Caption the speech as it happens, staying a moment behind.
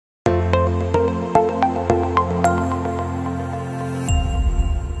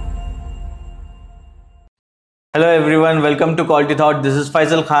Hello everyone, welcome to Quality Thought. This is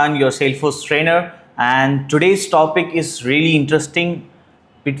Faisal Khan, your Salesforce trainer, and today's topic is really interesting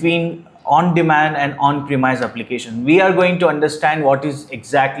between on-demand and on-premise application. We are going to understand what is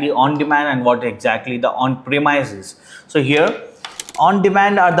exactly on-demand and what exactly the on-premise is. So here,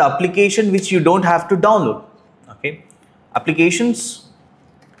 on-demand are the application which you don't have to download. Okay, applications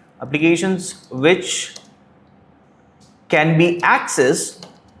which can be accessed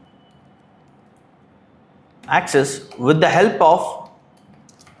with the help of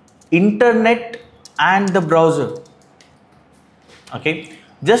internet and the browser. Okay,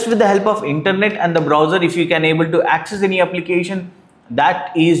 just with the help of internet and the browser, if you can able to access any application,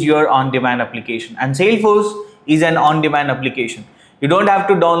 that is your on-demand application. And Salesforce is an on-demand application. You don't have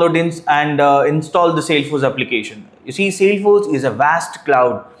to download and install the Salesforce application. You see, Salesforce is a vast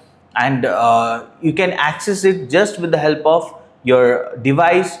cloud, and you can access it just with the help of your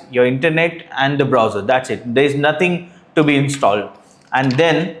device, your internet and the browser. That's it. There is nothing to be installed. And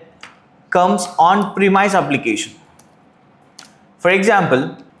then comes on-premise application. For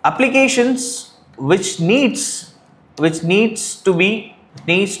example, applications which needs to be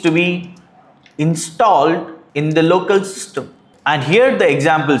installed in the local system. And here the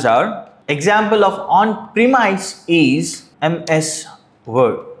examples are, example of on-premise is MS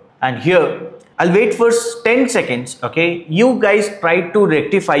Word. And here I'll wait for 10 seconds. Okay, you guys try to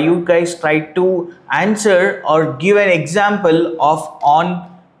rectify, you guys try to answer or give an example of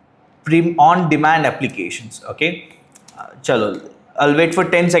on-demand applications. Okay, chalo, I'll wait for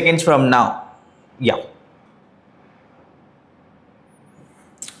 10 seconds from now. Yeah,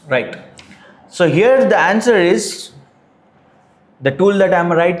 right. So here the answer is the tool that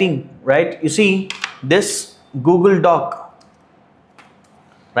I'm writing, right? You see this Google Doc,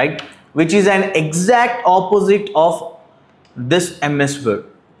 right, which is an exact opposite of this MS Word.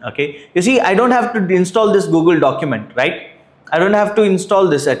 Okay, you see, I don't have to install this Google document, right? I don't have to install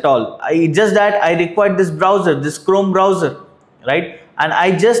this at all. Just that I require this browser, this Chrome browser, right? And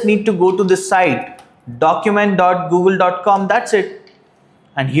I just need to go to this site document.google.com. that's it.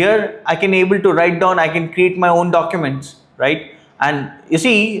 And here I can able to write down, I can create my own documents, right? And you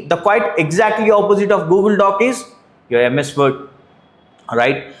see, the quite exactly opposite of Google Doc is your MS Word,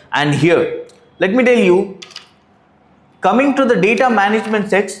 right? And here, let me tell you, coming to the data management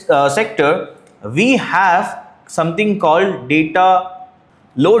sector, we have something called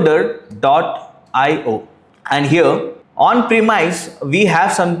dataloader.io. And here on premise, we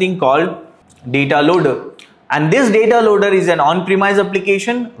have something called data loader. And this data loader is an on-premise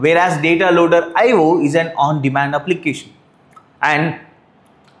application, whereas data loader IO is an on-demand application. And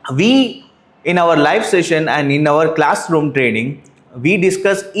we, in our live session and in our classroom training, we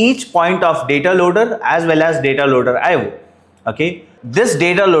discuss each point of data loader as well as data loader IO. Okay, this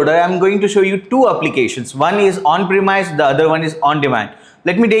data loader, I'm going to show you two applications. One is on-premise, the other one is on-demand.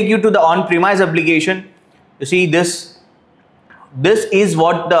 Let me take you to the on-premise application. You see, this is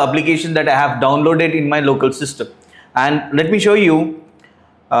what the application that I have downloaded in my local system. And let me show you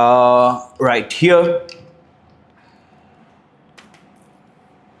right here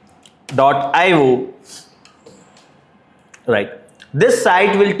 .io, right. This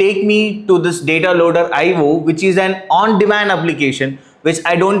site will take me to this data loader IO, which is an on-demand application which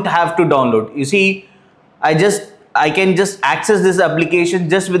I don't have to download. You see, I can just access this application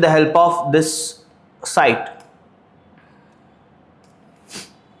just with the help of this site,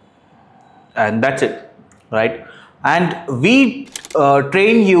 and that's it, right? And we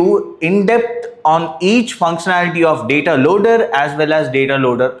train you in depth on each functionality of data loader as well as data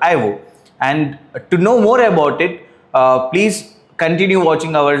loader IO. And to know more about it, please continue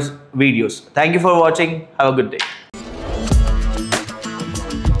watching our videos. Thank you for watching. Have a good day.